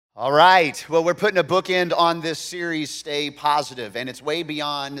All right. Well, we're putting a bookend on this series, Stay Positive, and it's way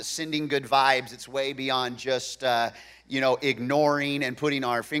beyond sending good vibes. It's way beyond just, ignoring and putting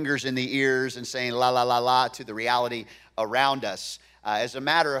our fingers in the ears and saying la, la, la, la to the reality around us. As a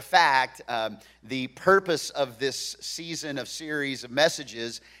matter of fact, the purpose of this season of series of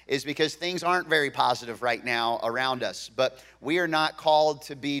messages is because things aren't very positive right now around us. But we are not called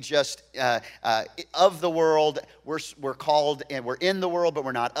to be just of the world. We're called, and we're in the world, but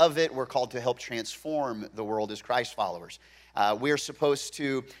we're not of it. We're called to help transform the world as Christ followers. We're supposed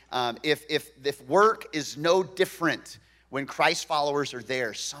to, if work is no different when Christ followers are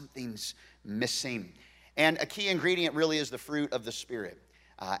there, something's missing. And a key ingredient really is the fruit of the Spirit,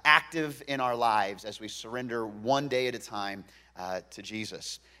 active in our lives as we surrender one day at a time to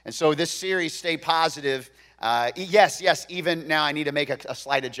Jesus. And so this series, Stay Positive, yes, even now I need to make a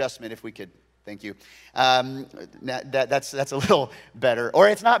slight adjustment if we could. Thank you. That's a little better, or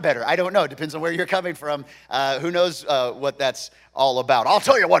it's not better. I don't know. It depends on where you're coming from. Who knows what that's all about? I'll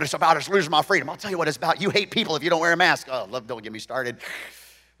tell you what it's about. It's losing my freedom. I'll tell you what it's about. You hate people if you don't wear a mask. Oh, don't get me started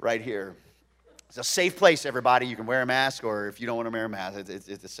right here. It's a safe place, everybody. You can wear a mask, or if you don't want to wear a mask,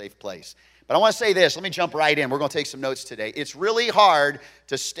 it's a safe place. But I want to say this. Let me jump right in. We're going to take some notes today. It's really hard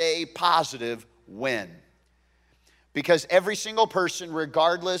to stay positive when? Because every single person,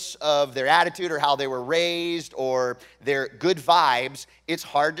 regardless of their attitude or how they were raised or their good vibes, it's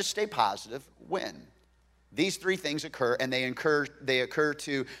hard to stay positive when? These three things occur, and they occur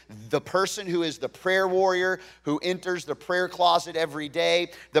to the person who is the prayer warrior, who enters the prayer closet every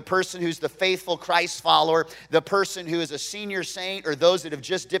day, the person who's the faithful Christ follower, the person who is a senior saint, or those that have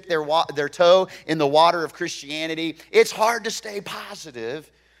just dipped their toe in the water of Christianity. It's hard to stay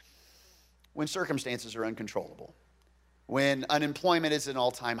positive when circumstances are uncontrollable. When unemployment is an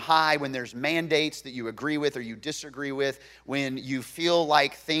all-time high, when there's mandates that you agree with or you disagree with, when you feel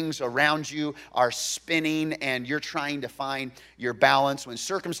like things around you are spinning and you're trying to find your balance, when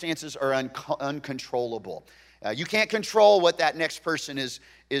circumstances are uncontrollable. You can't control what that next person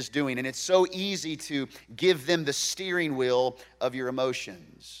is doing, and it's so easy to give them the steering wheel of your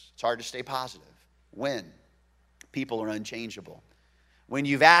emotions. It's hard to stay positive when people are unchangeable. When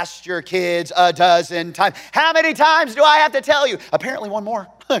you've asked your kids a dozen times, how many times do I have to tell you? Apparently one more.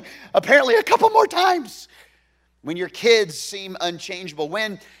 Apparently a couple more times. When your kids seem unchangeable.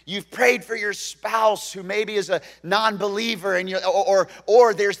 When you've prayed for your spouse who maybe is a non-believer, and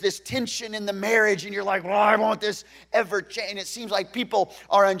or there's this tension in the marriage and you're like, well, I want this ever change. And it seems like people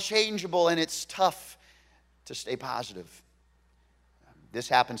are unchangeable and it's tough to stay positive. This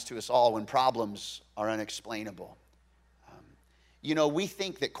happens to us all when problems are unexplainable. We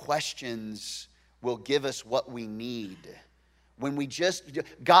think that questions will give us what we need. When we just,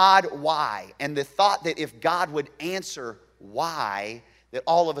 God, why? And the thought that if God would answer why, that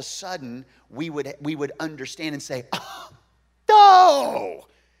all of a sudden we would understand and say, oh, no!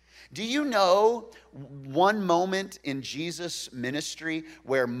 Do you know one moment in Jesus' ministry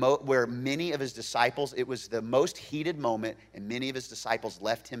where many of his disciples, it was the most heated moment, and many of his disciples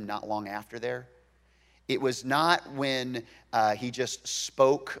left him not long after there? It was not when he just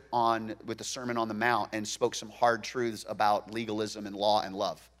spoke with the Sermon on the Mount and spoke some hard truths about legalism and law and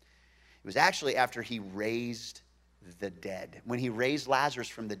love. It was actually after he raised the dead. When he raised Lazarus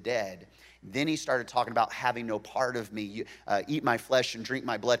from the dead, then he started talking about having no part of me, eat my flesh and drink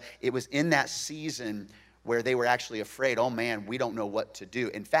my blood. It was in that season where they were actually afraid, oh man, we don't know what to do.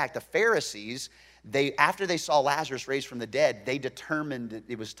 In fact, the Pharisees, after they saw Lazarus raised from the dead, they determined that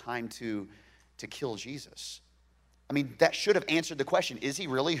it was time to kill Jesus. I mean, that should have answered the question, is he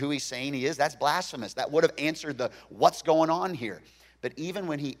really who he's saying he is? That's blasphemous. That would have answered the what's going on here. But even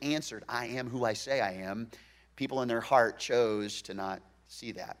when he answered, I am who I say I am, people in their heart chose to not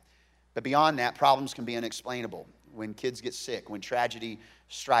see that. But beyond that, problems can be unexplainable. When kids get sick, when tragedy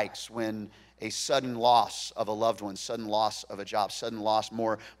strikes, when a sudden loss of a loved one, sudden loss of a job, sudden loss,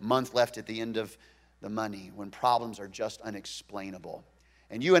 more month left at the end of the money, when problems are just unexplainable.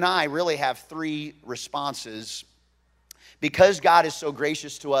 And you and I really have three responses because God is so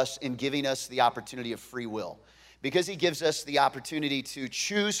gracious to us in giving us the opportunity of free will. Because he gives us the opportunity to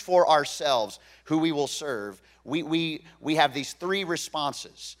choose for ourselves who we will serve, we have these three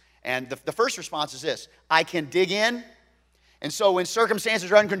responses. And the first response is this: I can dig in. And so when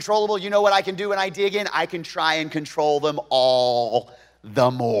circumstances are uncontrollable, you know what I can do when I dig in? I can try and control them all the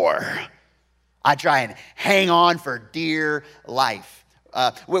more. I try and hang on for dear life.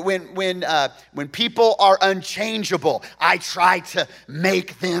 When people are unchangeable, I try to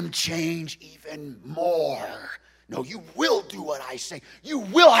make them change even more. No, you will do what I say. You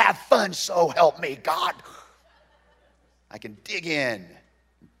will have fun, so help me God. I can dig in,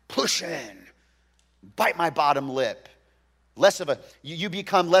 push in, bite my bottom lip. You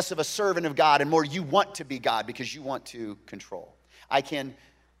become less of a servant of God and more you want to be God because you want to control. I can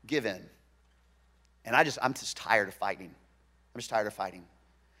give in. And I'm just tired of fighting. I'm just tired of fighting.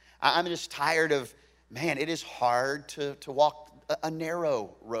 I'm just tired of, man, it is hard to walk a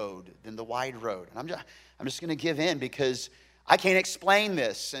narrow road than the wide road. And I'm just going to give in because I can't explain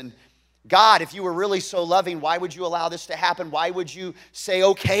this. And God, if you were really so loving, why would you allow this to happen? Why would you say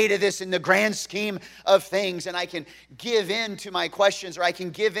okay to this in the grand scheme of things? And I can give in to my questions, or I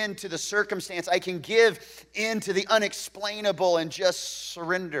can give in to the circumstance. I can give in to the unexplainable and just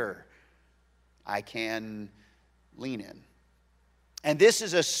surrender. I can lean in. And this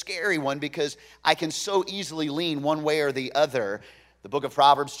is a scary one because I can so easily lean one way or the other. The book of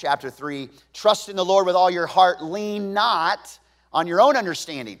Proverbs, chapter 3, trust in the Lord with all your heart, lean not on your own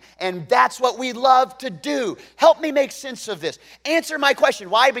understanding. And that's what we love to do. Help me make sense of this. Answer my question.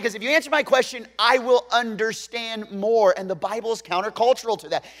 Why? Because if you answer my question, I will understand more. And the Bible is countercultural to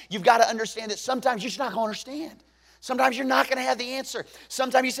that. You've got to understand that sometimes you're just not going to understand. Sometimes you're not going to have the answer.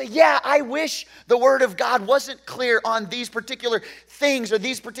 Sometimes you say, yeah, I wish the Word of God wasn't clear on these particular things or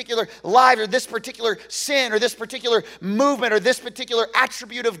these particular lives or this particular sin or this particular movement or this particular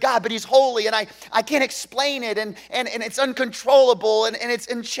attribute of God, but He's holy and I can't explain it and it's uncontrollable and it's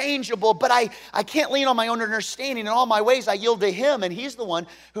unchangeable, but I can't lean on my own understanding. In all my ways, I yield to Him, and He's the one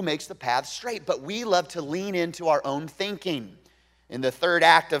who makes the path straight. But we love to lean into our own thinking. In the third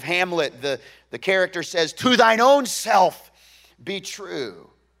act of Hamlet, the character says, to thine own self be true.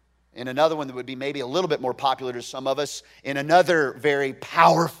 In another one that would be maybe a little bit more popular to some of us, in another very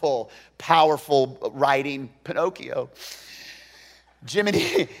powerful writing, Pinocchio,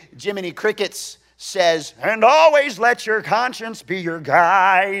 Jiminy Crickets says, and always let your conscience be your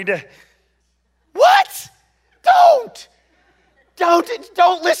guide. What?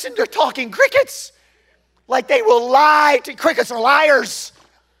 Don't listen to talking crickets. Like they will lie to crickets are liars.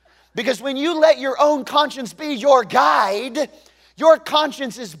 Because when you let your own conscience be your guide, your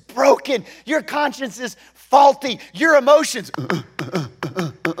conscience is broken. Your conscience is faulty. Your emotions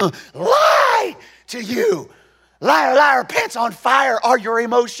lie to you. Liar, liar, pants on fire are your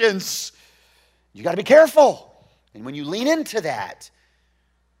emotions. You got to be careful. And when you lean into that,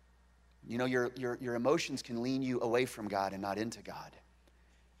 you know, your emotions can lean you away from God and not into God.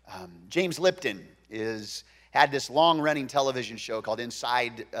 James Lipton had this long-running television show called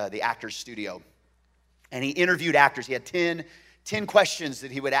Inside the Actor's Studio. And he interviewed actors. He had 10 questions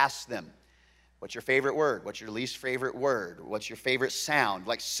that he would ask them. What's your favorite word? What's your least favorite word? What's your favorite sound?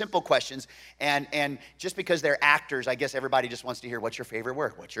 Like simple questions. And just because they're actors, I guess everybody just wants to hear, what's your favorite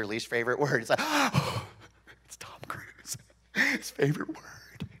word? What's your least favorite word? It's like, oh, it's Tom Cruise. His favorite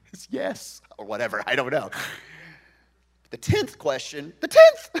word is yes, or whatever. I don't know. The 10th question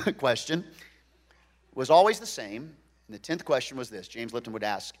was always the same. And the 10th question was this. James Lipton would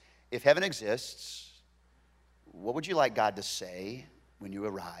ask, if heaven exists, what would you like God to say when you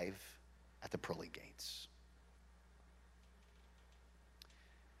arrive at the pearly gates?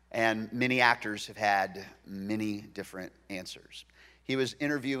 And many actors have had many different answers. He was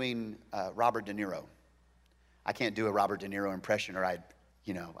interviewing Robert De Niro. I can't do a Robert De Niro impression, or I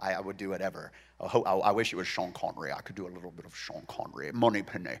would do whatever. I wish it was Sean Connery. I could do a little bit of Sean Connery,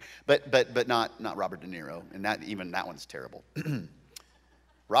 Moneypenny, but not Robert De Niro, and that one's terrible.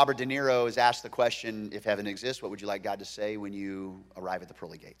 Robert De Niro is asked the question, if heaven exists, what would you like God to say when you arrive at the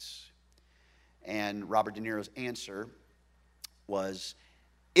pearly gates? And Robert De Niro's answer was,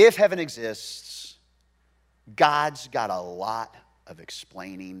 if heaven exists, God's got a lot of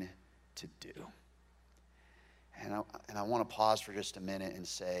explaining to do. And I want to pause for just a minute and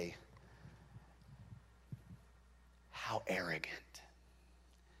say, how arrogant.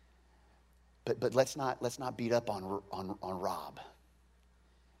 But let's not beat up on Rob.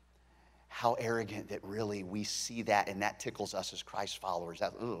 How arrogant that really we see that and that tickles us as Christ followers.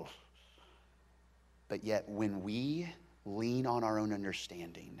 But yet when we lean on our own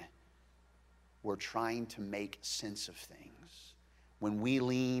understanding, we're trying to make sense of things. When we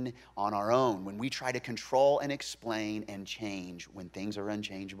lean on our own, when we try to control and explain and change, when things are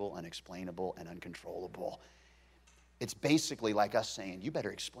unchangeable, unexplainable, and uncontrollable, it's basically like us saying, you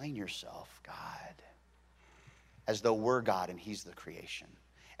better explain yourself, God. As though we're God and He's the creation.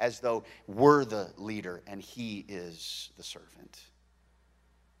 As though we're the leader and He is the servant.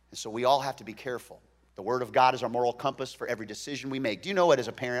 And so we all have to be careful. The Word of God is our moral compass for every decision we make. Do you know what, as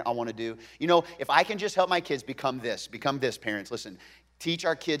a parent, I want to do? You know, if I can just help my kids become this, parents, listen, teach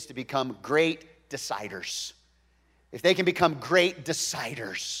our kids to become great deciders. If they can become great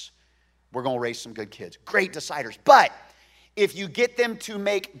deciders, we're going to raise some good kids. Great deciders. But if you get them to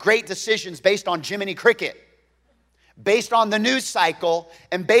make great decisions based on Jiminy Cricket, based on the news cycle,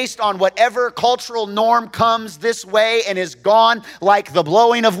 and based on whatever cultural norm comes this way and is gone like the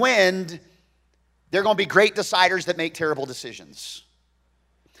blowing of wind, they're going to be great deciders that make terrible decisions.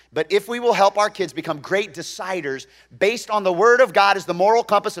 But if we will help our kids become great deciders based on the Word of God as the moral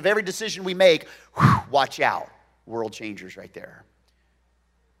compass of every decision we make, watch out. World changers right there.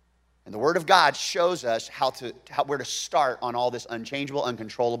 And the Word of God shows us where to start on all this unchangeable,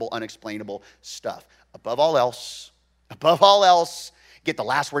 uncontrollable, unexplainable stuff. Above all else, get the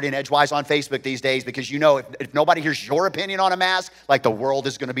last word in edgewise on Facebook these days, because you know if nobody hears your opinion on a mask, like the world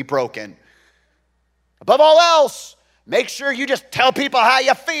is going to be broken. Above all else, make sure you just tell people how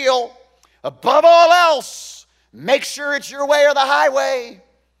you feel. Above all else, make sure it's your way or the highway.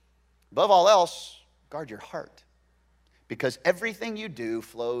 Above all else, guard your heart, because everything you do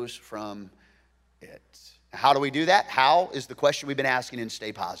flows from it. How do we do that? How is the question we've been asking in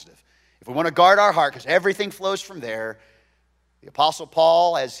Stay Positive. If we want to guard our heart, because everything flows from there, the Apostle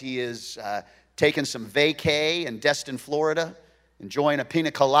Paul, as he is taking some vacay in Destin, Florida, enjoying a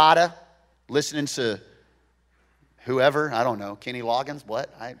pina colada, listening to whoever, I don't know, Kenny Loggins, what?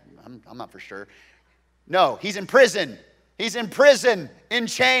 I'm not for sure. No, he's in prison. He's in prison, in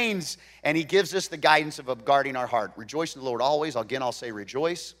chains, and he gives us the guidance of guarding our heart. Rejoice in the Lord always. Again, I'll say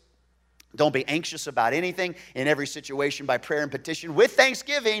rejoice. Don't be anxious about anything. In every situation, by prayer and petition, with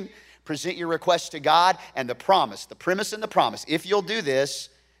thanksgiving, present your requests to God, and the promise, the premise and the promise. If you'll do this,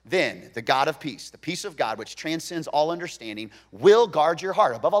 then the God of peace, the peace of God, which transcends all understanding, will guard your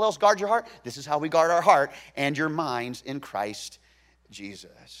heart. Above all else, guard your heart. This is how we guard our heart and your minds in Christ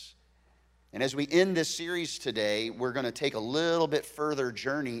Jesus. And as we end this series today, we're going to take a little bit further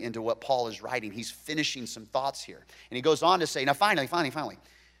journey into what Paul is writing. He's finishing some thoughts here. And he goes on to say, now finally,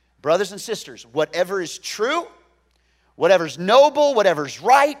 brothers and sisters, whatever is true, whatever's noble, whatever's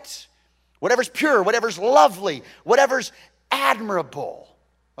right, whatever's pure, whatever's lovely, whatever's admirable.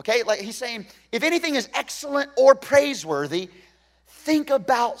 Okay, like he's saying, if anything is excellent or praiseworthy, think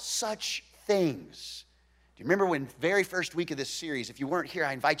about such things. Do you remember when very first week of this series, if you weren't here,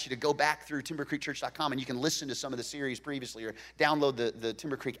 I invite you to go back through timbercreekchurch.com and you can listen to some of the series previously or download the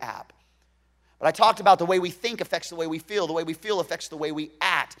Timber Creek app. But I talked about the way we think affects the way we feel affects the way we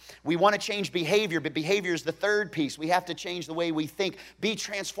act. We want to change behavior, but behavior is the third piece. We have to change the way we think. Be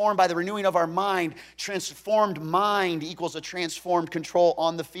transformed by the renewing of our mind. Transformed mind equals a transformed control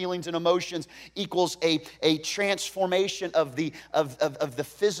on the feelings and emotions, equals a transformation of the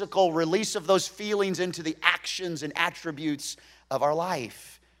physical release of those feelings into the actions and attributes of our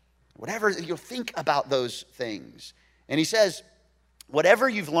life. Whatever, you'll think about those things. And he says, whatever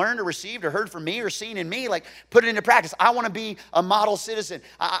you've learned or received or heard from me or seen in me, like put it into practice. I want to be a model citizen.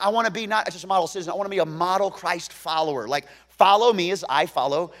 I want to be not just a model citizen. I want to be a model Christ follower. Like follow me as I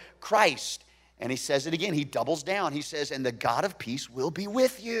follow Christ. And he says it again. He doubles down. He says, and the God of peace will be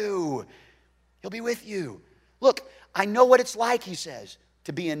with you. He'll be with you. Look, I know what it's like, he says,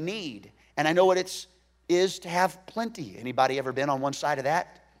 to be in need. And I know what it is to have plenty. Anybody ever been on one side of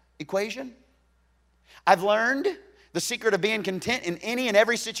that equation? I've learned the secret of being content in any and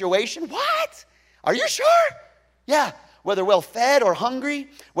every situation. What? Are you sure? Yeah. Whether well-fed or hungry,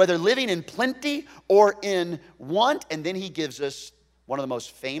 whether living in plenty or in want. And then he gives us one of the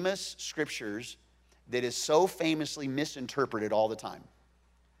most famous scriptures that is so famously misinterpreted all the time.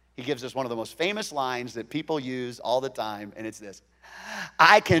 He gives us one of the most famous lines that people use all the time, and it's this: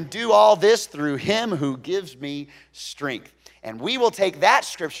 I can do all this through him who gives me strength. And we will take that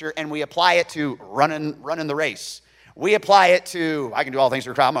scripture and we apply it to running the race. We apply it to, I can do all things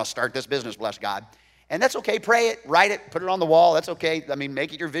through Christ. I'm going to start this business, bless God. And that's okay. Pray it, write it, put it on the wall. That's okay. I mean,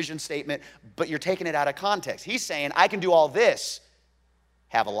 make it your vision statement, but you're taking it out of context. He's saying, I can do all this,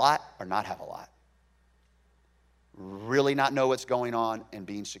 have a lot or not have a lot. Really not know what's going on and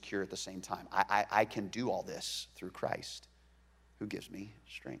being secure at the same time. I can do all this through Christ who gives me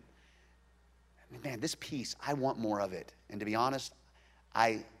strength. Man, this peace, I want more of it. And to be honest,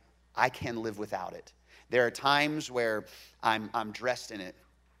 I can live without it. There are times where I'm dressed in it,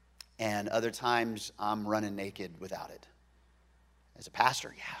 and other times I'm running naked without it. As a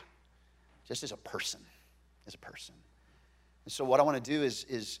pastor, yeah. Just as a person. And so what I want to do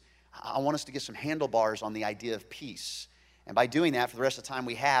is I want us to get some handlebars on the idea of peace. And by doing that, for the rest of the time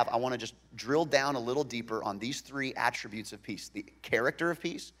we have, I want to just drill down a little deeper on these three attributes of peace: the character of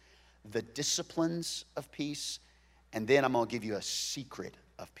peace, the disciplines of peace, and then I'm going to give you a secret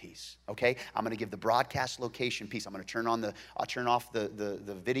of peace, okay? I'm going to give the broadcast location peace. I'm going to turn off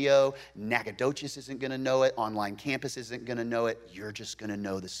the video. Nacogdoches isn't going to know it. Online campus isn't going to know it. You're just going to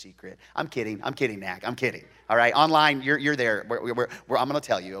know the secret. I'm kidding, Nac. I'm kidding. All right, online, you're there. I'm going to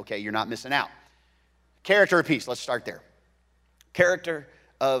tell you, okay? You're not missing out. Character of peace. Let's start there. Character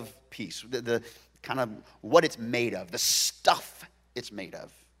of peace. The kind of what it's made of, the stuff it's made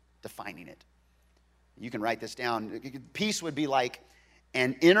of, defining it. You can write this down. Peace would be like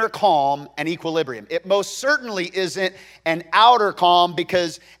an inner calm and equilibrium. It most certainly isn't an outer calm,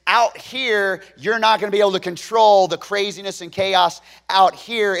 because out here, you're not going to be able to control the craziness and chaos out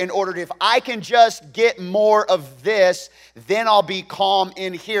here in order to, if I can just get more of this, then I'll be calm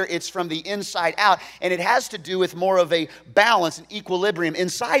in here. It's from the inside out, and it has to do with more of a balance, an equilibrium.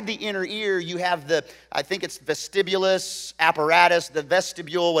 Inside the inner ear, you have I think it's vestibulus apparatus, the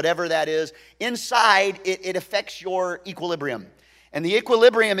vestibule, whatever that is. Inside, it affects your equilibrium. And the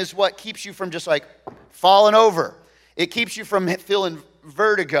equilibrium is what keeps you from just like falling over. It keeps you from feeling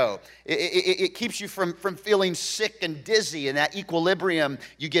vertigo. It keeps you from feeling sick and dizzy. And that equilibrium,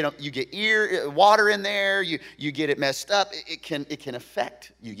 you get water in there. You get it messed up. It can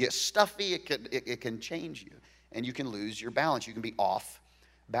affect you. Get stuffy. It can change you, and you can lose your balance. You can be off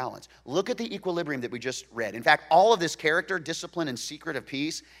balance. Look at the equilibrium that we just read. In fact, all of this character, discipline, and secret of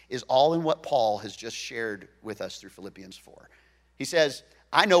peace is all in what Paul has just shared with us through Philippians 4. He says,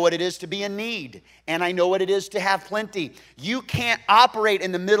 I know what it is to be in need, and I know what it is to have plenty. You can't operate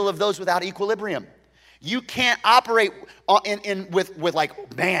in the middle of those without equilibrium. You can't operate with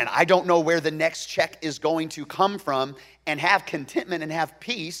like, man, I don't know where the next check is going to come from, and have contentment and have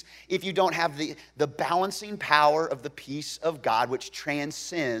peace if you don't have the balancing power of the peace of God, which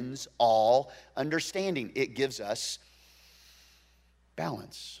transcends all understanding. It gives us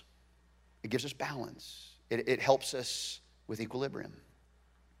balance. It gives us balance. It helps us with equilibrium.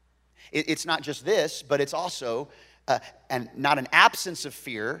 It's not just this, but it's also not an absence of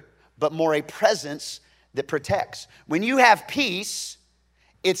fear, but more a presence that protects. When you have peace,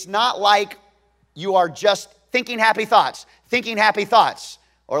 it's not like you are just thinking happy thoughts,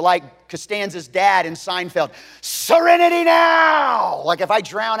 or like Costanza's dad in Seinfeld, serenity now! Like if I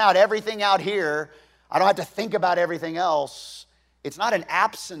drown out everything out here, I don't have to think about everything else. It's not an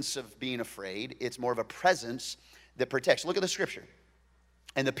absence of being afraid, it's more of a presence that protects. Look at the scripture.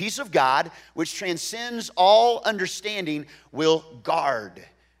 And the peace of God, which transcends all understanding, will guard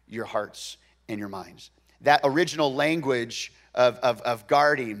your hearts and your minds. That original language of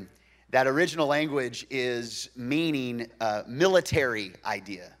guarding, that original language is meaning military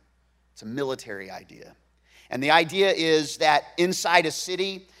idea. It's a military idea. And the idea is that inside a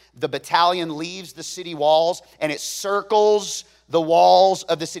city, the battalion leaves the city walls and it circles the walls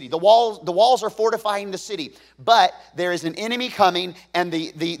of the city. The walls are fortifying the city, but there is an enemy coming, and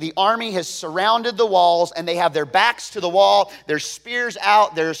the army has surrounded the walls, and they have their backs to the wall, their spears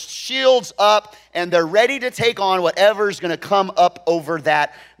out, their shields up, and they're ready to take on whatever's going to come up over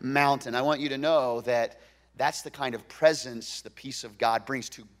that mountain. I want you to know that that's the kind of presence the peace of God brings,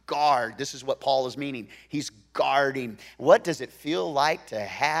 to guard. This is what Paul is meaning. He's guarding. What does it feel like to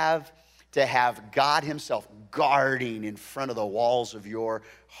have God himself guarding in front of the walls of your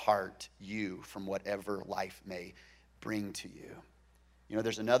heart, you, from whatever life may bring to you? You know,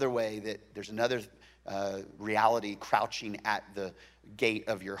 there's another reality crouching at the gate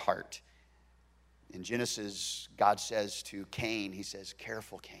of your heart. In Genesis, God says to Cain, he says,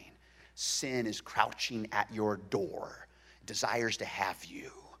 careful, Cain. Sin is crouching at your door, desires to have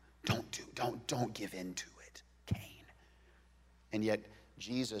you. Don't give in to it, Cain. And yet,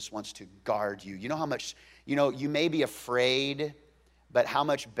 Jesus wants to guard you. You know how much, you may be afraid, but how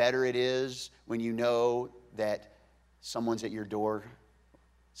much better it is when you know that someone's at your door,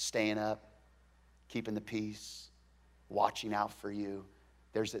 staying up, keeping the peace, watching out for you.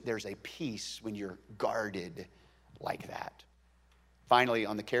 There's a peace when you're guarded like that. Finally,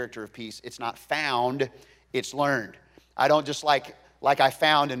 on the character of peace, it's not found, it's learned. I don't just like I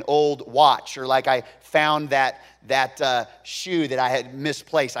found an old watch, or like I found that shoe that I had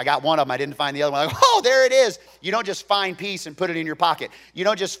misplaced. I got one of them, I didn't find the other one. Like, oh, there it is. You don't just find peace and put it in your pocket. You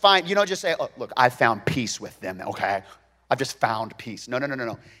don't just say, oh, look, I found peace with them, okay? I've just found peace. No.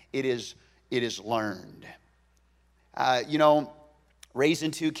 It is learned.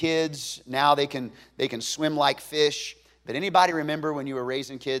 Raising two kids, now they can swim like fish. But anybody remember when you were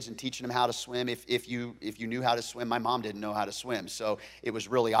raising kids and teaching them how to swim? If you knew how to swim, my mom didn't know how to swim, so it was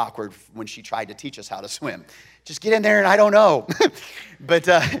really awkward when she tried to teach us how to swim. Just get in there and I don't know. But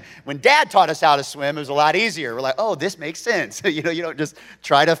when Dad taught us how to swim, it was a lot easier. We're like, oh, this makes sense. You don't just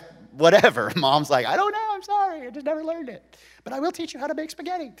try to whatever. Mom's like, I don't know, I'm sorry, I just never learned it. but I will teach you how to make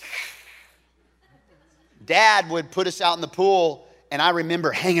spaghetti. Dad would put us out in the pool, and I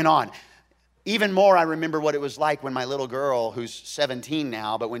remember hanging on. Even more, I remember what it was like when my little girl, who's 17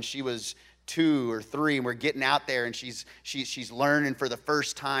 now, but when she was 2 or 3, and we're getting out there, and she's learning for the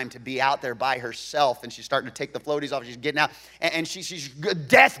first time to be out there by herself, and she's starting to take the floaties off, she's getting out, and she's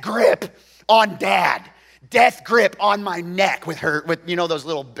death grip on Dad, death grip on my neck with those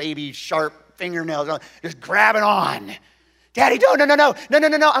little baby sharp fingernails, just grabbing on. Daddy,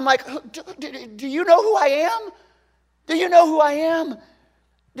 no. I'm like, do you know who I am? Do you know who I am?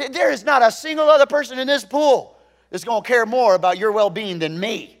 There is not a single other person in this pool that's going to care more about your well-being than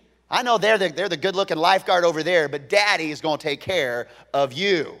me. I know they're the good-looking lifeguard over there, but Daddy is going to take care of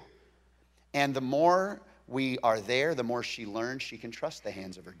you. And the more we are there, the more she learns she can trust the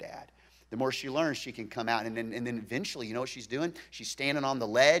hands of her dad. The more she learns, she can come out. And then eventually, you know what she's doing? She's standing on the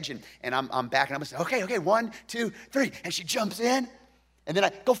ledge, and I'm backing up and saying, okay, 1, 2, 3. And she jumps in. And then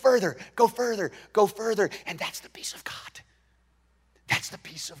I go further. And that's the peace of God. That's the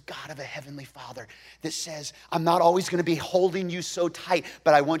peace of God of a heavenly Father that says, I'm not always going to be holding you so tight,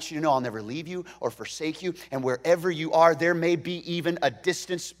 but I want you to know I'll never leave you or forsake you. And wherever you are, there may be even a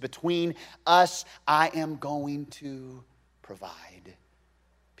distance between us. I am going to provide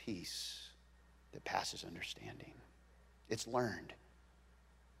peace that passes understanding. It's learned.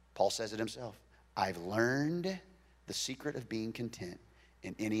 Paul says it himself. I've learned the secret of being content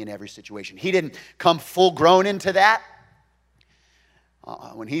in any and every situation. He didn't come full grown into that.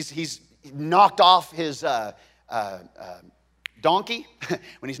 When he's knocked off his donkey,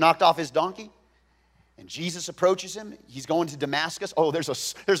 when he's knocked off his donkey, and Jesus approaches him, he's going to Damascus. Oh, there's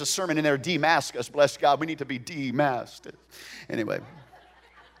a sermon in there, Damascus. Bless God, we need to be demasked. Anyway.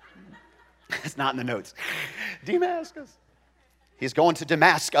 It's not in the notes. Damascus. He's going to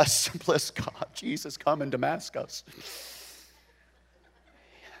Damascus. Bless God. Jesus, come and Damascus.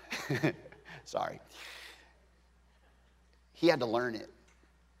 Sorry. He had to learn it.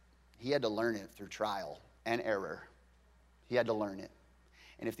 He had to learn it through trial and error. He had to learn it.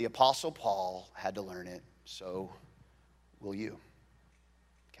 And if the Apostle Paul had to learn it, so will you.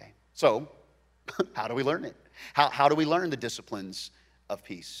 Okay? So, how do we learn it? How do we learn the disciplines of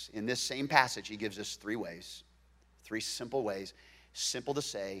peace? In this same passage, he gives us 3 ways, 3 simple ways, simple to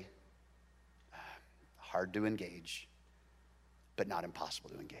say, hard to engage, but not impossible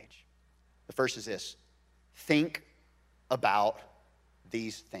to engage. The first is this: think about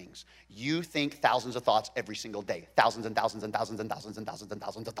these things. You think thousands of thoughts every single day, thousands and thousands and thousands and thousands and thousands and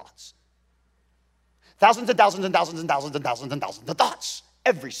thousands of thoughts. Thousands and thousands and thousands and thousands and thousands and thousands of thoughts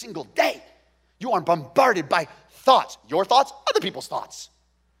every single day. You are bombarded by thoughts. Your thoughts, other people's thoughts.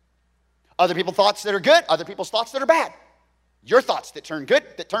 Other people's thoughts that are good, other people's thoughts that are bad. Your thoughts that turn good,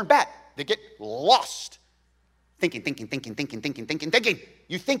 that turn bad, that get lost. Thinking.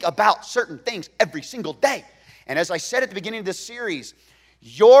 You think about certain things every single day. And as I said at the beginning of this series,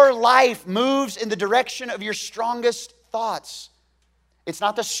 your life moves in the direction of your strongest thoughts. It's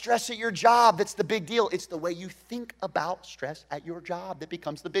not the stress at your job that's the big deal. It's the way you think about stress at your job that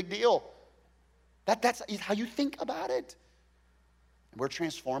becomes the big deal. That's how you think about it. We're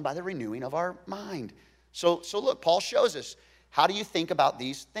transformed by the renewing of our mind. So look, Paul shows us, how do you think about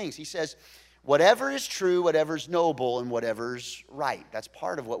these things? He says, whatever is true, whatever's noble, and whatever's right. That's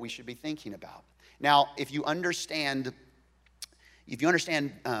part of what we should be thinking about. Now, if you understand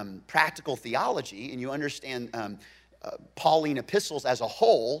practical theology and you understand Pauline epistles as a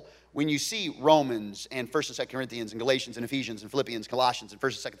whole, when you see Romans and 1st and 2nd Corinthians and Galatians and Ephesians and Philippians, Colossians and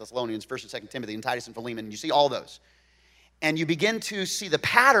 1st and 2nd Thessalonians, 1st and 2nd Timothy and Titus and Philemon, and you see all those, and you begin to see the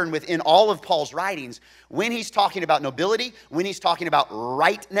pattern within all of Paul's writings, when he's talking about nobility, when he's talking about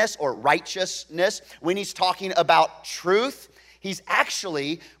rightness or righteousness, when he's talking about truth, he's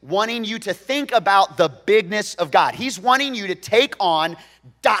actually wanting you to think about the bigness of God. He's wanting you to take on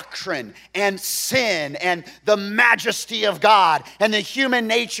doctrine and sin and the majesty of God and the human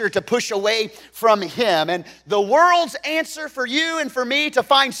nature to push away from him. And the world's answer for you and for me to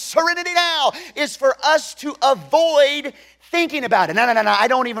find serenity now is for us to avoid thinking about it. No, I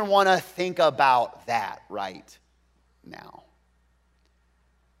don't even want to think about that right now.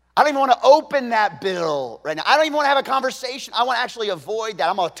 I don't even want to open that bill right now. I don't even want to have a conversation. I want to actually avoid that.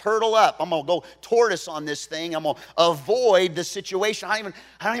 I'm going to turtle up. I'm going to go tortoise on this thing. I'm going to avoid the situation. I don't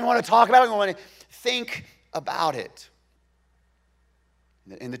even want to talk about it. I don't want to think about it.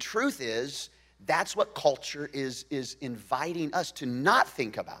 And the truth is, that's what culture is inviting us to not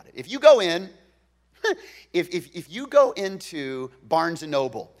think about it. If you go in, if you go into Barnes &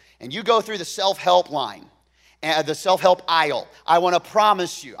 Noble and you go through the self-help line, the self-help aisle, I want to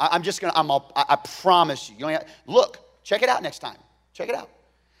promise you, I promise you, look, Check it out next time. Check it out.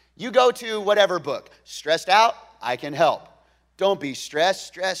 You go to whatever book. Stressed out? I can help. Don't be stressed.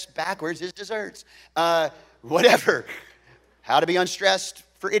 Stress backwards is desserts. Whatever. How to be unstressed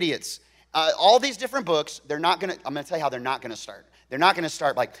for idiots. All these different books, I'm going to tell you how they're not going to start. They're not going to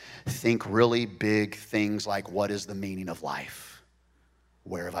start like, think really big things like, what is the meaning of life?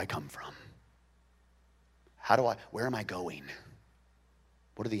 Where have I come from? Where am I going?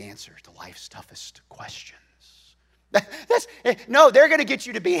 What are the answers to life's toughest questions? No, they're going to get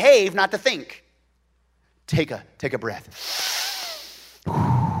you to behave, not to think. Take a breath.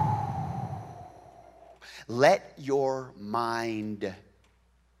 Let your mind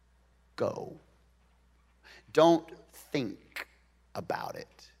go. Don't think about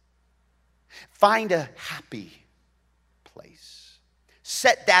it. Find a happy place.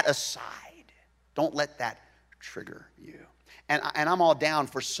 Set that aside. Don't let that trigger you. And I'm all down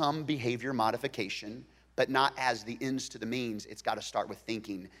for some behavior modification, but not as the ends to the means. It's got to start with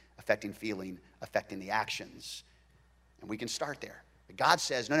thinking, affecting feeling, affecting the actions. And we can start there. But God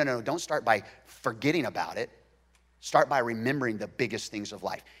says, no, don't start by forgetting about it. Start by remembering the biggest things of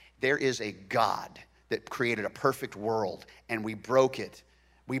life. There is a God that created a perfect world, and we broke it.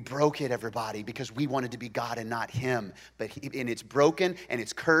 We broke it, everybody, because we wanted to be God and not him. And it's broken and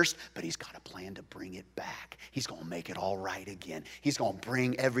it's cursed, but he's got a plan to bring it back. He's going to make it all right again. He's going to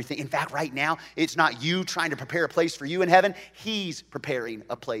bring everything. In fact, right now, it's not you trying to prepare a place for you in heaven. He's preparing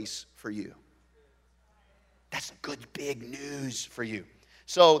a place for you. That's good, big news for you.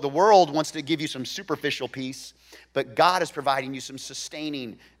 So the world wants to give you some superficial peace, but God is providing you some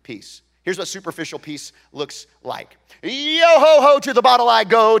sustaining peace. Here's what superficial peace looks like. Yo-ho-ho, to the bottle I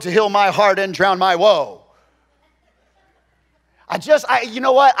go to heal my heart and drown my woe. You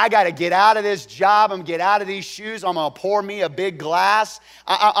know what? I got to get out of this job. I'm going to get out of these shoes. I'm going to pour me a big glass.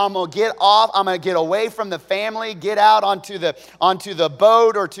 I'm going to get off. I'm going to get away from the family, get out onto the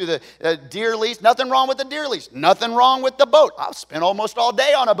boat or to the deer lease. Nothing wrong with the deer lease. Nothing wrong with the boat. I spent almost all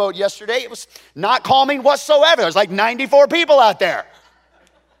day on a boat yesterday. It was not calming whatsoever. There's like 94 people out there.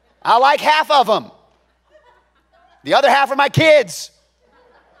 I like half of them. The other half are my kids.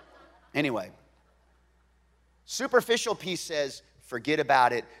 Anyway, superficial peace says, forget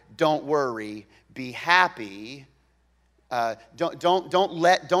about it. Don't worry. Be happy. Don't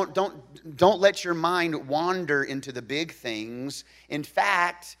let your mind wander into the big things. In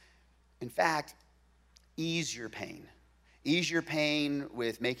fact, ease your pain. Ease your pain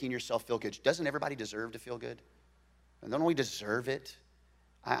with making yourself feel good. Doesn't everybody deserve to feel good? Don't we deserve it?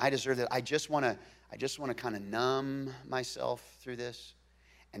 I deserve that. I just want to kind of numb myself through this.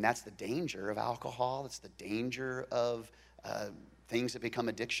 And that's the danger of alcohol. It's the danger of things that become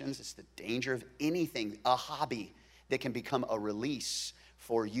addictions. It's the danger of anything, a hobby that can become a release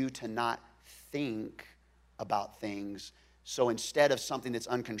for you to not think about things. So instead of something that's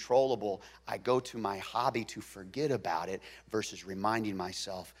uncontrollable, I go to my hobby to forget about it versus reminding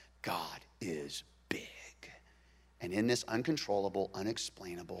myself, God is big. And in this uncontrollable,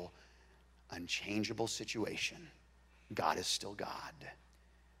 unexplainable, unchangeable situation, God is still God.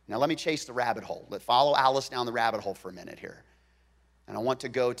 Now let me chase the rabbit hole. Let's follow Alice down the rabbit hole for a minute here. And I want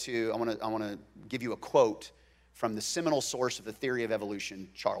to give you a quote from the seminal source of the theory of evolution,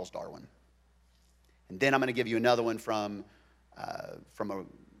 Charles Darwin. And then I'm going to give you another one from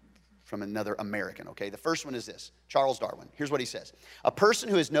another American, okay? The first one is this, Charles Darwin. Here's what he says. A person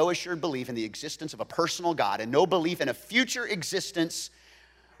who has no assured belief in the existence of a personal God and no belief in a future existence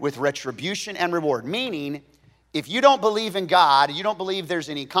with retribution and reward. Meaning, if you don't believe in God, you don't believe there's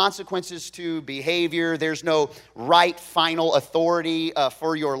any consequences to behavior, there's no right final authority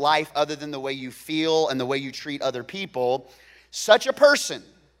for your life other than the way you feel and the way you treat other people, such a person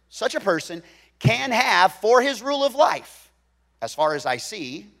can have for his rule of life, as far as I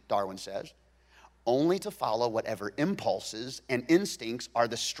see, Darwin says, only to follow whatever impulses and instincts are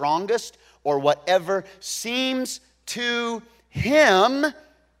the strongest or whatever seems to him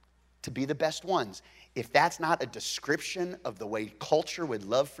to be the best ones. If that's not a description of the way culture would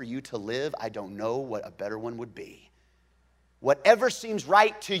love for you to live, I don't know what a better one would be. Whatever seems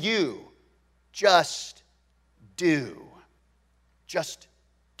right to you, just do. Just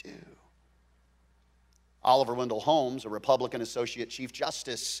do. Oliver Wendell Holmes, a Republican Associate Chief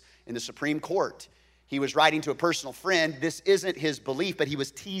Justice in the Supreme Court, he was writing to a personal friend. This isn't his belief, but he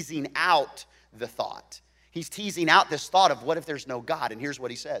was teasing out the thought. He's teasing out this thought of what if there's no God? And here's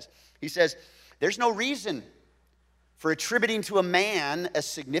what he says. He says, there's no reason for attributing to a man a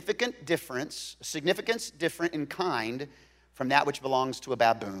significance different in kind from that which belongs to a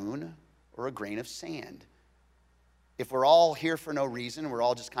baboon or a grain of sand. If we're all here for no reason, we're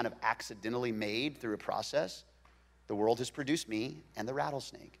all just kind of accidentally made through a process, The world has produced me and the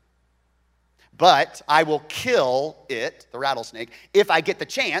rattlesnake. But I will kill it, the rattlesnake, if I get the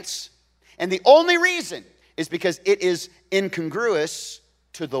chance. And the only reason is because it is incongruous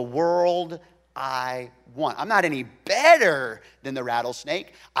to the world I want. I'm not any better than the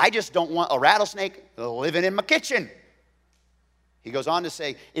rattlesnake. I just don't want a rattlesnake living in my kitchen. He goes on to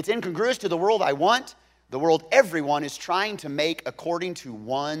say, it's incongruous to the world I want, the world everyone is trying to make according to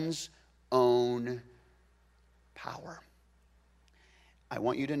one's own power. I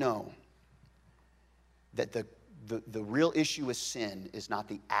want you to know that the real issue with sin is not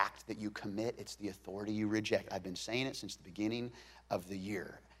the act that you commit, it's the authority you reject. I've been saying it since the beginning of the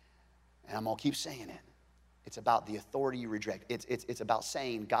year, and I'm going to keep saying it. It's about the authority you reject. It's about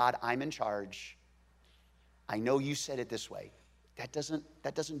saying, God, I'm in charge. I know you said it this way. That doesn't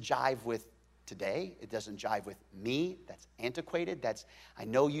jive with today. It doesn't jive with me. That's antiquated. I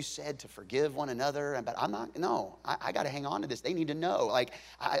know you said to forgive one another, but I'm not, no, I got to hang on to this. They need to know. Like,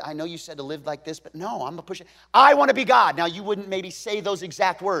 I know you said to live like this, but no, I'm going to push it. I want to be God. Now, you wouldn't maybe say those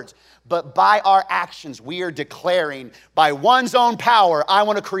exact words, but by our actions, we are declaring by one's own power, I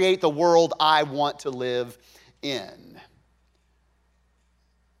want to create the world I want to live in.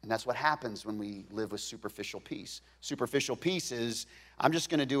 And that's what happens when we live with superficial peace. Superficial peace is, I'm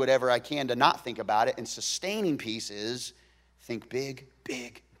just going to do whatever I can to not think about it. And sustaining peace is, think big,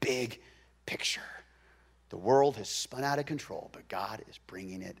 big, big picture. The world has spun out of control, but God is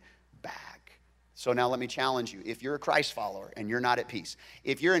bringing it back. So now let me challenge you. If you're a Christ follower and you're not at peace,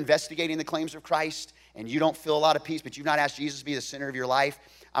 if you're investigating the claims of Christ and you don't feel a lot of peace, but you've not asked Jesus to be the center of your life,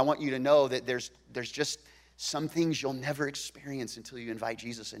 I want you to know that there's just some things you'll never experience until you invite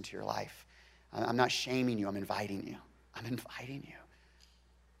Jesus into your life. I'm not shaming you. I'm inviting you. I'm inviting you.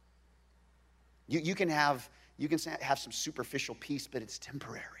 You can have some superficial peace, but it's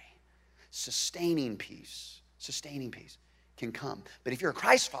temporary. Sustaining peace can come. But if you're a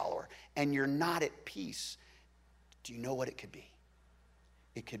Christ follower and you're not at peace, do you know what it could be?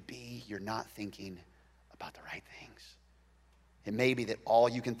 It could be you're not thinking about the right things. It may be that all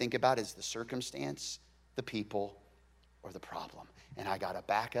you can think about is the circumstance, the people, or the problem. And I got to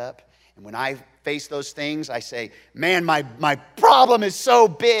back up. And when I face those things, I say, man, my problem is so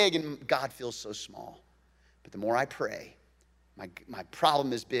big and God feels so small. But the more I pray, my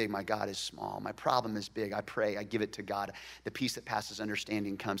problem is big, my God is small. My problem is big, I pray, I give it to God. The peace that passes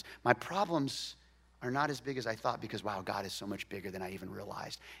understanding comes. My problems are not as big as I thought because, wow, God is so much bigger than I even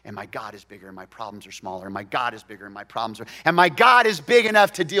realized. And my God is bigger and my problems are smaller. And my God is bigger and my problems are... And my God is big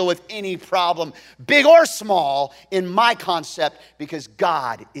enough to deal with any problem, big or small, in my concept because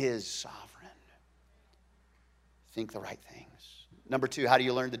God is sovereign. Think the right things. Number 2, how do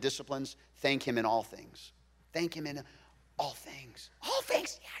you learn the disciplines? Thank Him in all things. Thank Him in all things. All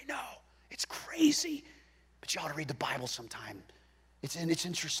things? Yeah, I know. It's crazy. But you ought to read the Bible sometime. It's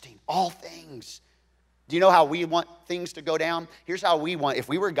interesting. All things. Do you know how we want things to go down? Here's how we want, if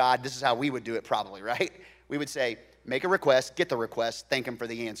we were God, this is how we would do it probably, right? We would say, make a request, get the request, thank Him for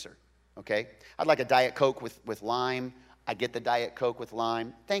the answer, okay? I'd like a Diet Coke with lime. I get the Diet Coke with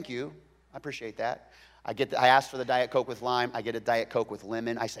lime. Thank you. I appreciate that. I asked for the Diet Coke with lime. I get a Diet Coke with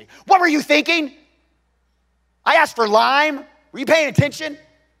lemon. I say, what were you thinking? I asked for lime. Were you paying attention?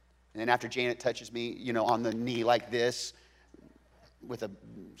 And then after Janet touches me, on the knee like this with a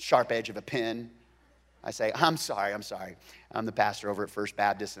sharp edge of a pen, I say, I'm sorry. I'm the pastor over at First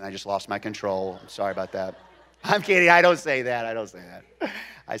Baptist, and I just lost my control. I'm sorry about that. I'm kidding. I don't say that.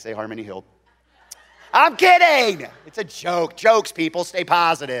 I say Harmony Hill. I'm kidding. It's a joke. Jokes, people. Stay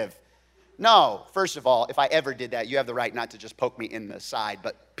positive. No, first of all, if I ever did that, you have the right not to just poke me in the side,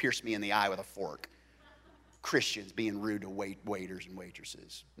 but pierce me in the eye with a fork. Christians being rude to waiters and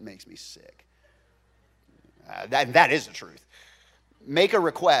waitresses makes me sick. That is the truth. Make a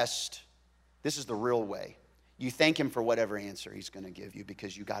request. This is the real way. You thank Him for whatever answer He's going to give you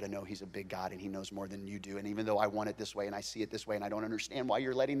because you got to know He's a big God and He knows more than you do. And even though I want it this way and I see it this way and I don't understand why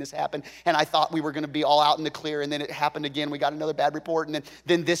you're letting this happen, and I thought we were going to be all out in the clear, and then it happened again. We got another bad report, and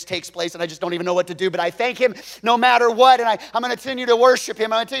then this takes place, and I just don't even know what to do. But I thank Him no matter what, and I'm going to continue to worship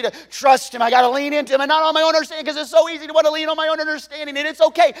Him. I'm going to continue to trust Him. I got to lean into Him and not on my own understanding because it's so easy to want to lean on my own understanding. And it's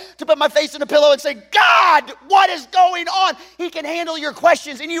okay to put my face in a pillow and say, God, what is going on? He can handle your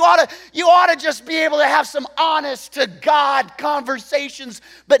questions, and you ought to just be able to have some honest to God conversations,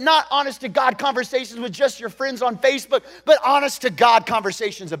 but not honest to God conversations with just your friends on Facebook, but honest to God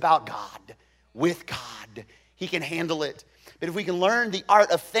conversations about God, with God. He can handle it. But if we can learn the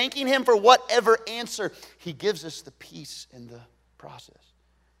art of thanking Him for whatever answer, He gives us the peace in the process.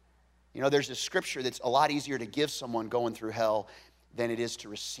 There's a scripture that's a lot easier to give someone going through hell than it is to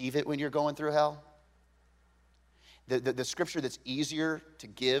receive it when you're going through hell. The scripture that's easier to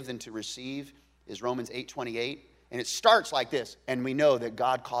give than to receive is Romans 8:28. And it starts like this, and we know that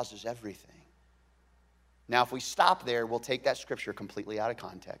God causes everything. Now, if we stop there, we'll take that scripture completely out of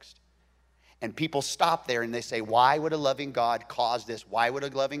context. And people stop there and they say, why would a loving God cause this? Why would a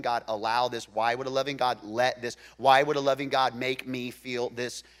loving God allow this? Why would a loving God let this? Why would a loving God make me feel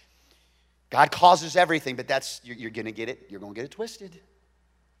this? God causes everything, but you're going to get it. You're going to get it twisted.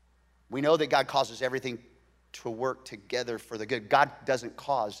 We know that God causes everything to work together for the good. God doesn't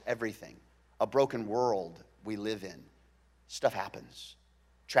cause everything. A broken world we live in. Stuff happens.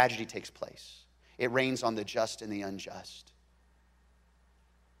 Tragedy takes place. It rains on the just and the unjust.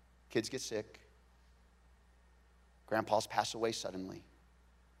 Kids get sick. Grandpas pass away suddenly.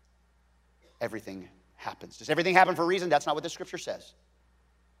 Everything happens. Does everything happen for a reason? That's not what the scripture says.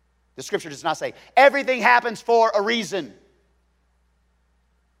 The scripture does not say everything happens for a reason.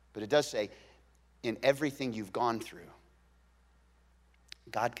 But it does say in everything you've gone through,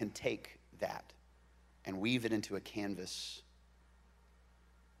 God can take that and weave it into a canvas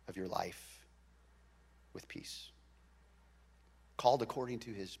of your life with peace. Called according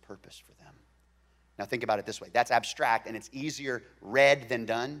to his purpose for them. Now think about it this way. That's abstract and it's easier read than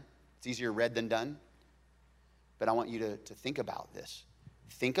done. It's easier read than done. But I want you to think about this.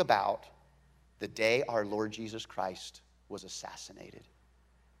 Think about the day our Lord Jesus Christ was assassinated.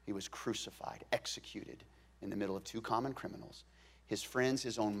 He was crucified, executed in the middle of two common criminals. His friends,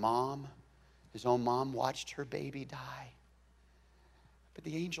 his own mom watched her baby die. But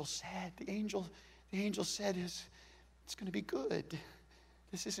the angel said, it's going to be good.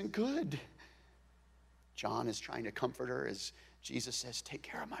 This isn't good. John is trying to comfort her as Jesus says, take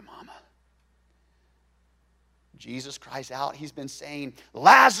care of my mama. Jesus cries out. He's been saying,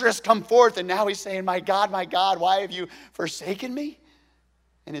 Lazarus, come forth. And now he's saying, my God, why have you forsaken me?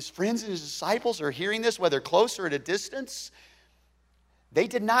 And his friends and his disciples are hearing this, whether close or at a distance. They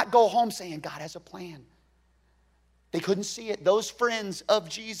did not go home saying, God has a plan. They couldn't see it. Those friends of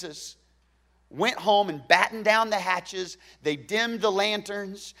Jesus went home and battened down the hatches. They dimmed the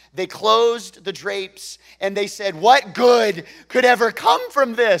lanterns. They closed the drapes. And they said, what good could ever come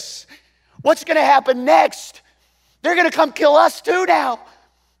from this? What's going to happen next? They're going to come kill us too now.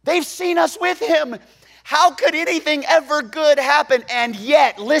 They've seen us with him. How could anything ever good happen? And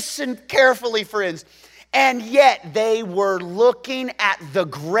yet, listen carefully, friends, and yet they were looking at the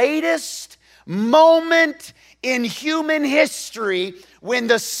greatest moment in human history when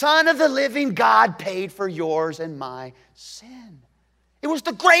the Son of the living God paid for yours and my sin. It was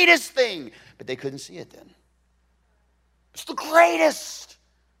the greatest thing, but they couldn't see it then. It's the greatest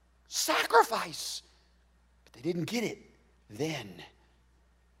sacrifice, but they didn't get it then.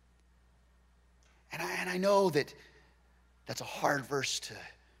 And I know that that's a hard verse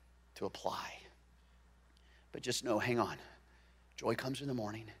to apply. But just know, hang on. Joy comes in the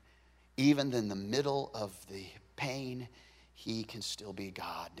morning. Even in the middle of the pain, he can still be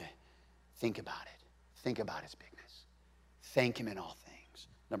God. Think about it. Think about his bigness. Thank him in all things.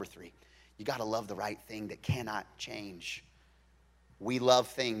 Number 3, you got to love the right thing that cannot change. We love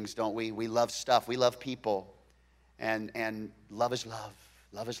things, don't we? We love stuff. We love people. And love is love.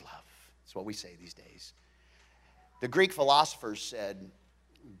 Love is love. That's what we say these days. The Greek philosophers said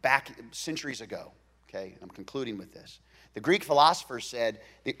back centuries ago, okay, I'm concluding with this. The Greek philosophers said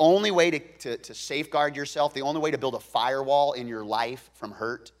the only way to safeguard yourself, the only way to build a firewall in your life from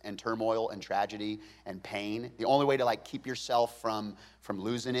hurt and turmoil and tragedy and pain, the only way to keep yourself from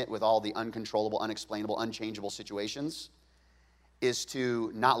losing it with all the uncontrollable, unexplainable, unchangeable situations is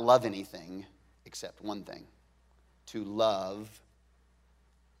to not love anything except one thing, to love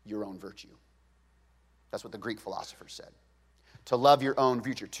your own virtue. That's what the Greek philosophers said. To love your own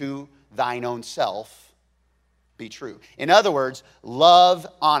virtue, to thine own self be true. In other words, love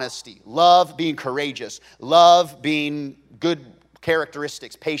honesty, love being courageous, love being good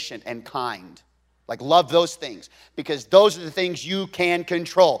characteristics, patient and kind. Love those things, because those are the things you can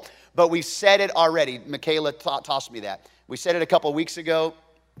control. But we've said it already. Michaela tossed me that. We said it a couple of weeks ago.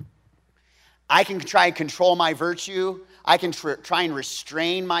 I can try and control my virtue. I can try and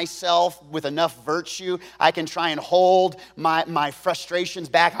restrain myself with enough virtue. I can try and hold my frustrations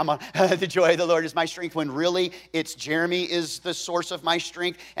back. The joy of the Lord is my strength, when really it's Jeremy is the source of my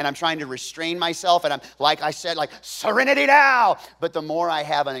strength, and I'm trying to restrain myself, and I'm, like I said, serenity now. But the more I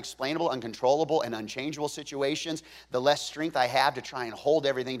have unexplainable, uncontrollable, and unchangeable situations, the less strength I have to try and hold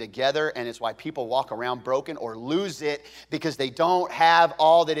everything together, and it's why people walk around broken or lose it, because they don't have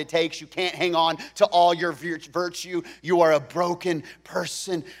all that it takes. You can't hang on to all your virtue. You are a broken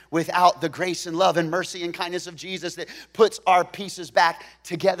person without the grace and love and mercy and kindness of Jesus that puts our pieces back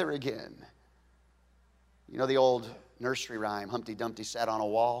together again. You know the old nursery rhyme, Humpty Dumpty sat on a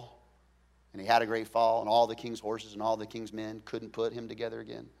wall, and he had a great fall, and all the king's horses and all the king's men couldn't put him together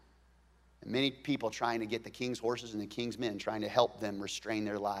again. And many people trying to get the king's horses and the king's men, trying to help them restrain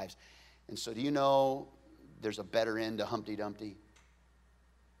their lives. And so do you know there's a better end to Humpty Dumpty?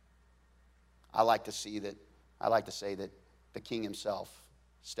 I like to say that the king himself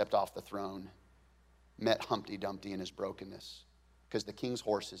stepped off the throne, met Humpty Dumpty in his brokenness, because the king's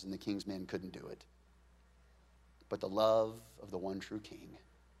horses and the king's men couldn't do it. But the love of the one true king,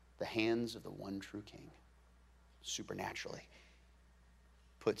 the hands of the one true king, supernaturally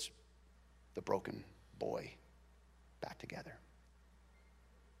puts the broken boy back together.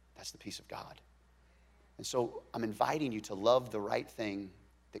 That's the peace of God. And so I'm inviting you to love the right thing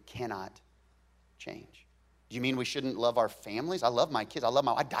that cannot change. Do you mean we shouldn't love our families? I love my kids.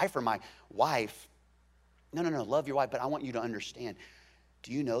 I die for my wife. No, love your wife, but I want you to understand.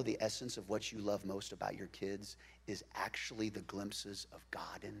 Do you know the essence of what you love most about your kids is actually the glimpses of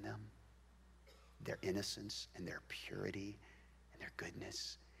God in them? Their innocence and their purity and their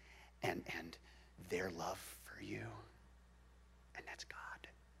goodness and their love for you. And that's God.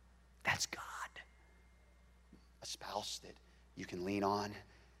 That's God. A spouse that you can lean on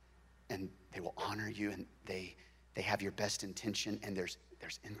and they will honor you and they have your best intention and there's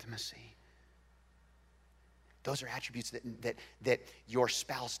intimacy. Those are attributes that your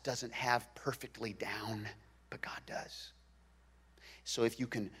spouse doesn't have perfectly down, but God does. So if you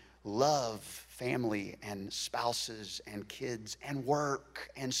can love family and spouses and kids and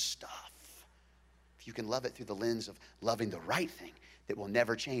work and stuff, if you can love it through the lens of loving the right thing that will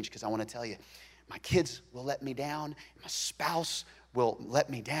never change, because I want to tell you, my kids will let me down, my spouse will let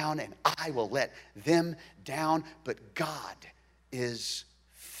me down, and I will let them down, but God is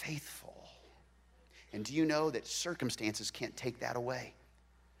faithful. And do you know that circumstances can't take that away?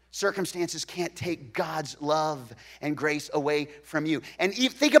 Circumstances can't take God's love and grace away from you. And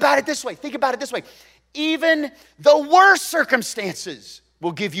think about it this way. Even the worst circumstances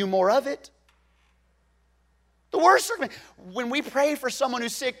will give you more of it. The worst circumstances. When we pray for someone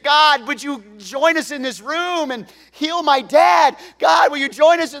who's sick, God, would you join us in this room and heal my dad? God, will you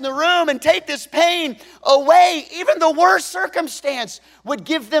join us in the room and take this pain away? Even the worst circumstance would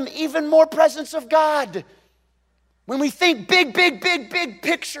give them even more presence of God. When we think big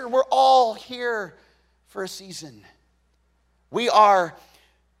picture, we're all here for a season. We are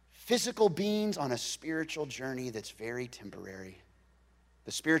physical beings on a spiritual journey that's very temporary.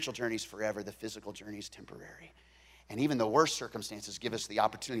 The spiritual journey is forever. The physical journey is temporary. And even the worst circumstances give us the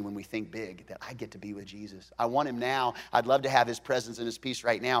opportunity when we think big that I get to be with Jesus. I want him now. I'd love to have his presence and his peace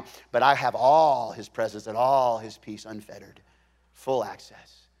right now, but I have all his presence and all his peace unfettered, full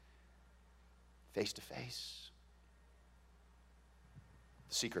access, face to face.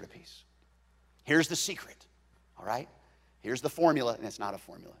 The secret of peace. Here's the secret, all right? Here's the formula, and it's not a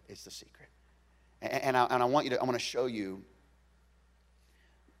formula. It's the secret. And I want to show you.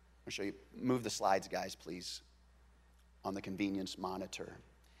 I'll show you. Move the slides, guys, please, on the convenience monitor.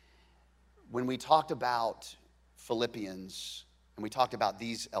 When we talked about Philippians, and we talked about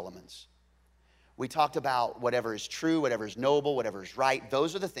these elements, we talked about whatever is true, whatever is noble, whatever is right.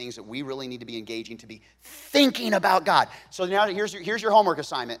 Those are the things that we really need to be engaging, to be thinking about God. So now here's your homework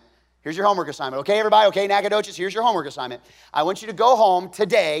assignment. Here's your homework assignment. Okay, everybody? Okay, Nacogdoches, here's your homework assignment. I want you to go home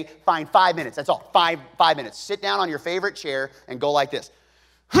today, find 5 minutes. That's all, five minutes. Sit down on your favorite chair and go like this.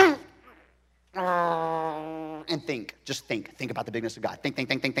 And think. Just think. Think about the bigness of God. Think. Think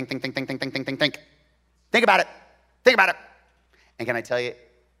about it. Think about it. And can I tell you,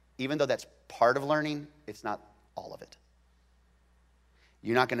 even though that's part of learning, it's not all of it.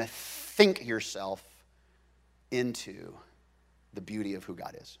 You're not going to think yourself into the beauty of who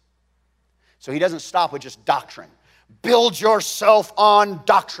God is. So he doesn't stop with just doctrine. Build yourself on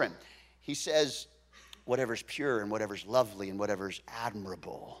doctrine. He says, whatever's pure and whatever's lovely and whatever's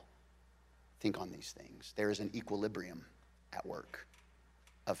admirable, think on these things. There is an equilibrium at work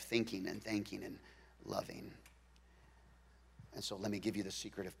of thinking and thanking and loving. And so let me give you the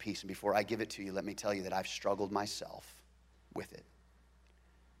secret of peace. And before I give it to you, let me tell you that I've struggled myself with it.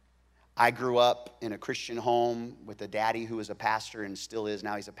 I grew up in a Christian home with a daddy who was a pastor and still is.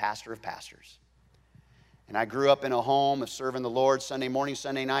 Now he's a pastor of pastors. And I grew up in a home of serving the Lord Sunday morning,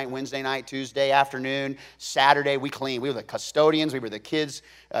 Sunday night, Wednesday night, Tuesday afternoon, Saturday. We cleaned. We were the custodians. We were the kids.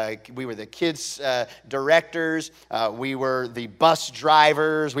 Directors. We were the bus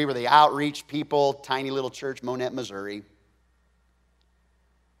drivers. We were the outreach people. Tiny little church, Monette, Missouri.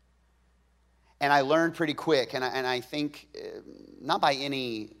 And I learned pretty quick, and I think not by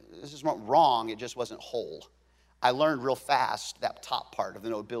any, this is not wrong, it just wasn't whole. I learned real fast that top part of the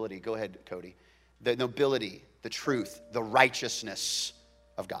nobility. Go ahead, Cody. the nobility, the truth, the righteousness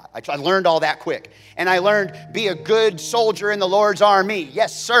of God. I learned all that quick. And I learned, be a good soldier in the Lord's army.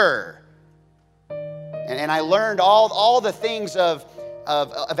 Yes, sir. And I learned all the things of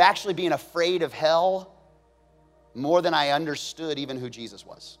actually being afraid of hell more than I understood even who Jesus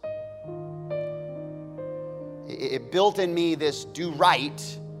was. It built in me this do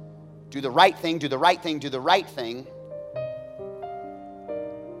right, do the right thing, do the right thing, do the right thing.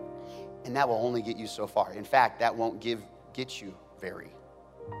 And that will only get you so far. In fact, that won't get you very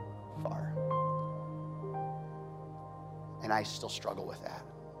far. And I still struggle with that.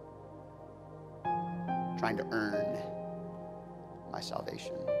 Trying to earn my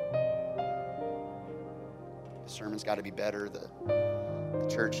salvation. The sermon's got to be better. The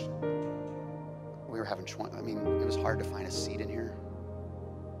church, we were having, it was hard to find a seat in here.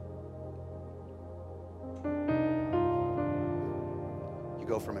 You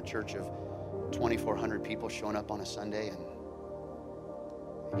go from a church of 2,400 people showing up on a Sunday and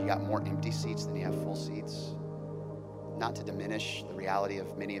you got more empty seats than you have full seats. Not to diminish the reality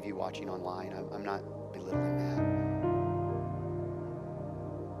of many of you watching online. I'm not belittling that.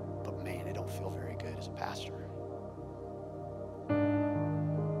 But man, it don't feel very good as a pastor.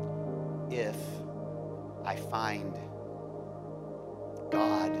 If I find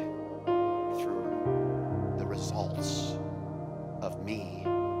God through the results of me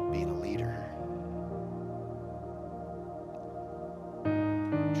being a leader,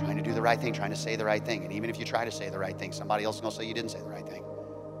 trying to do the right thing, trying to say the right thing. And even if you try to say the right thing, somebody else is going to say you didn't say the right thing.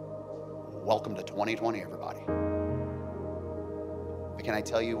 Welcome to 2020, everybody. But can I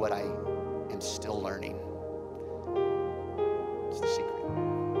tell you what I am still learning? It's the secret.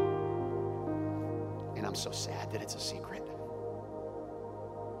 And I'm so sad that it's a secret.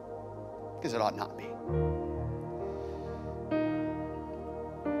 Because it ought not be.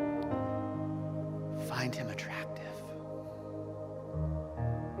 Find him attractive.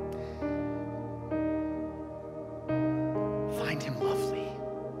 Find him lovely.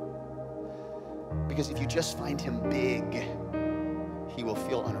 Because if you just find him big, he will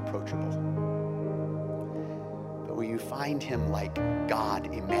feel unapproachable. But when you find him like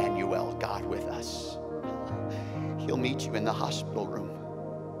God, Emmanuel, God with us, he'll meet you in the hospital room.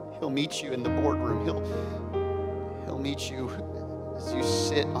 He'll meet you in the boardroom. He'll meet you as you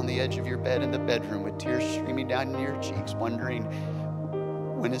sit on the edge of your bed in the bedroom with tears streaming down your cheeks, wondering,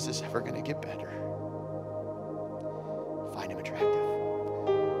 when is this ever going to get better? Find him attractive.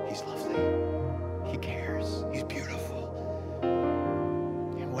 He's lovely. He cares. He's beautiful.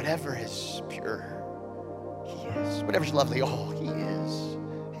 And whatever is pure, he is. Whatever's lovely, oh, he is.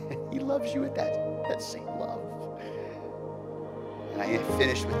 He loves you with that same love. And I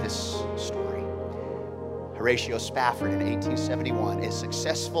finish with this story. Horatio Spafford in 1871, a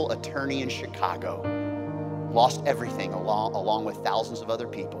successful attorney in Chicago, lost everything along with thousands of other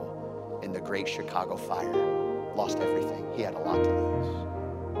people in the Great Chicago Fire. Lost everything. He had a lot to lose.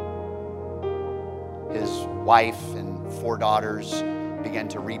 His wife and 4 daughters began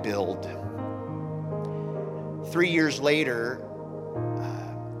to rebuild. 3 years later,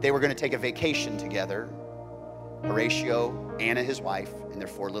 they were going to take a vacation together. Horatio, Anna, his wife, and their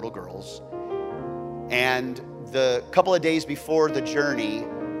 4 little girls. And the couple of days before the journey,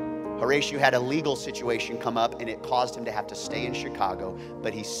 Horatio had a legal situation come up and it caused him to have to stay in Chicago.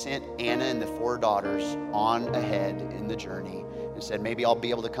 But he sent Anna and the 4 daughters on ahead in the journey and said, maybe I'll be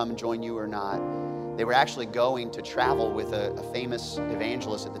able to come and join you or not. They were actually going to travel with a famous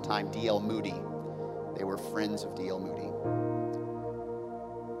evangelist at the time, D.L. Moody. They were friends of D.L. Moody.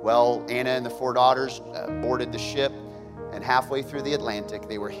 Well, Anna and the 4 daughters boarded the ship, and halfway through the Atlantic,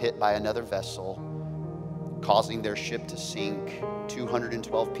 they were hit by another vessel, causing their ship to sink.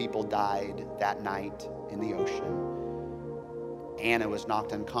 212 people died that night in the ocean. Anna was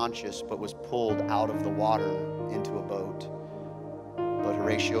knocked unconscious, but was pulled out of the water into a boat. But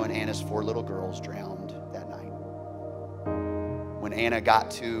Horatio and Anna's 4 little girls drowned that night. When Anna got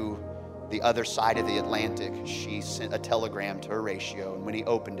to the other side of the Atlantic, she sent a telegram to Horatio, and when he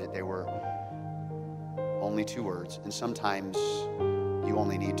opened it, there were only 2 words. And sometimes you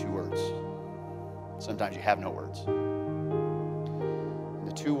only need 2 words. Sometimes you have no words. And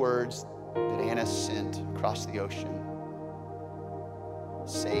the 2 words that Anna sent across the ocean: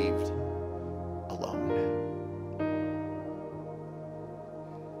 saved, alone.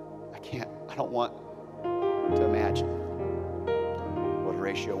 I don't want to imagine what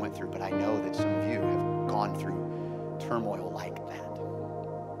Horatio went through, but I know that some of you have gone through turmoil like that.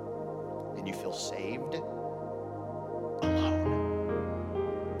 And you feel saved, alone.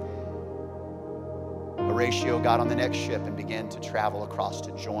 Horatio got on the next ship and began to travel across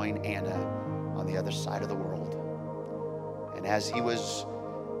to join Anna on the other side of the world. And as he was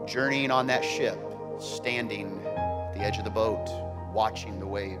journeying on that ship, standing at the edge of the boat, watching the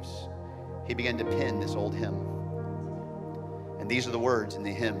waves, he began to pen this old hymn. And these are the words in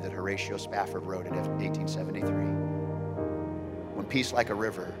the hymn that Horatio Spafford wrote in 1873. When peace like a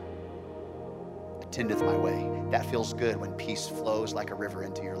river attendeth my way. That feels good when peace flows like a river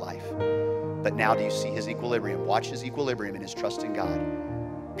into your life. But now do you see his equilibrium? Watch his equilibrium in his trust in God.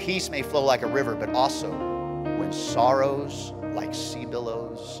 Peace may flow like a river, but also when sorrows like sea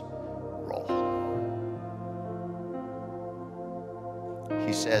billows roll.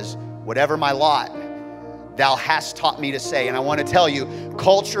 He says, whatever my lot, thou hast taught me to say. And I want to tell you,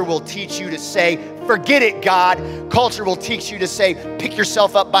 culture will teach you to say, forget it, God. Culture will teach you to say, pick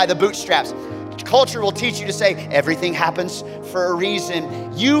yourself up by the bootstraps. Culture will teach you to say, everything happens for a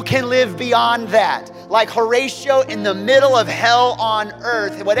reason. You can live beyond that. Like Horatio in the middle of hell on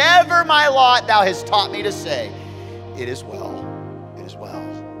earth. Whatever my lot, thou hast taught me to say, it is well with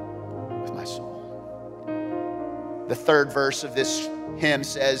my soul. The third verse of this hymn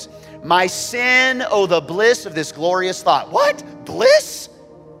says, my sin, oh, the bliss of this glorious thought. What? Bliss?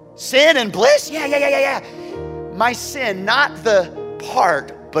 Sin and bliss? Yeah. My sin, not the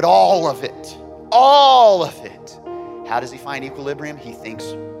part, but all of it. All of it. How does he find equilibrium? He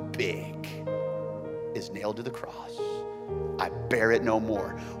thinks big is nailed to the cross. I bear it no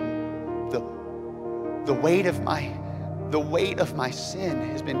more. The weight of my sin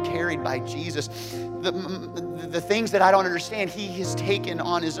has been carried by Jesus. The things that I don't understand, he has taken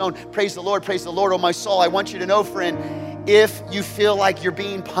on his own. Praise the Lord, oh my soul. I want you to know, friend, if you feel like you're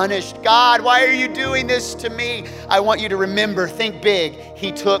being punished, God, why are you doing this to me? I want you to remember, think big.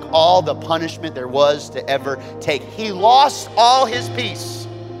 He took all the punishment there was to ever take. He lost all his peace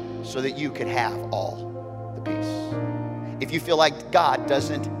so that you could have all the peace. If you feel like God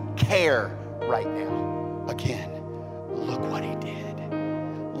doesn't care right now, again, look what he did.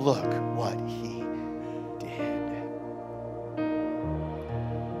 Look what he did.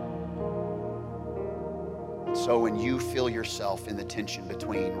 So when you feel yourself in the tension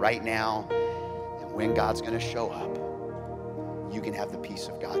between right now and when God's going to show up, you can have the peace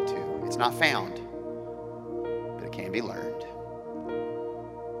of God too. It's not found, but it can be learned.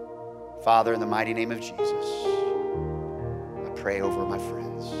 Father, in the mighty name of Jesus, I pray over my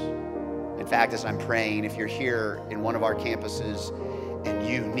friends. In fact, as I'm praying, if you're here in one of our campuses and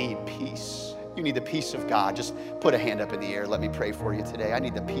you need peace, you need the peace of God, just put a hand up in the air. Let me pray for you today. I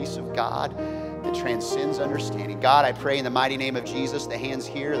need the peace of God that transcends understanding. God, I pray in the mighty name of Jesus, the hands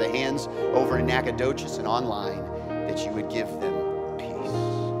here, the hands over in Nacogdoches and online, that you would give them peace.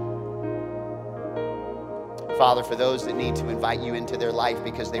 Father, for those that need to invite you into their life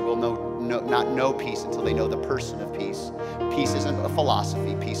because they will not know peace until they know the person of peace. Peace isn't a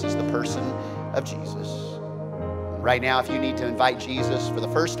philosophy. Peace is the person of Jesus. Right now, if you need to invite Jesus for the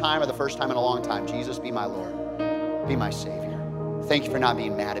first time or the first time in a long time, Jesus, be my Lord, be my Savior. Thank you for not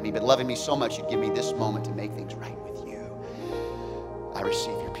being mad at me, but loving me so much you'd give me this moment to make things right with you. I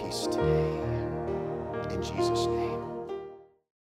receive your peace today. In Jesus' name.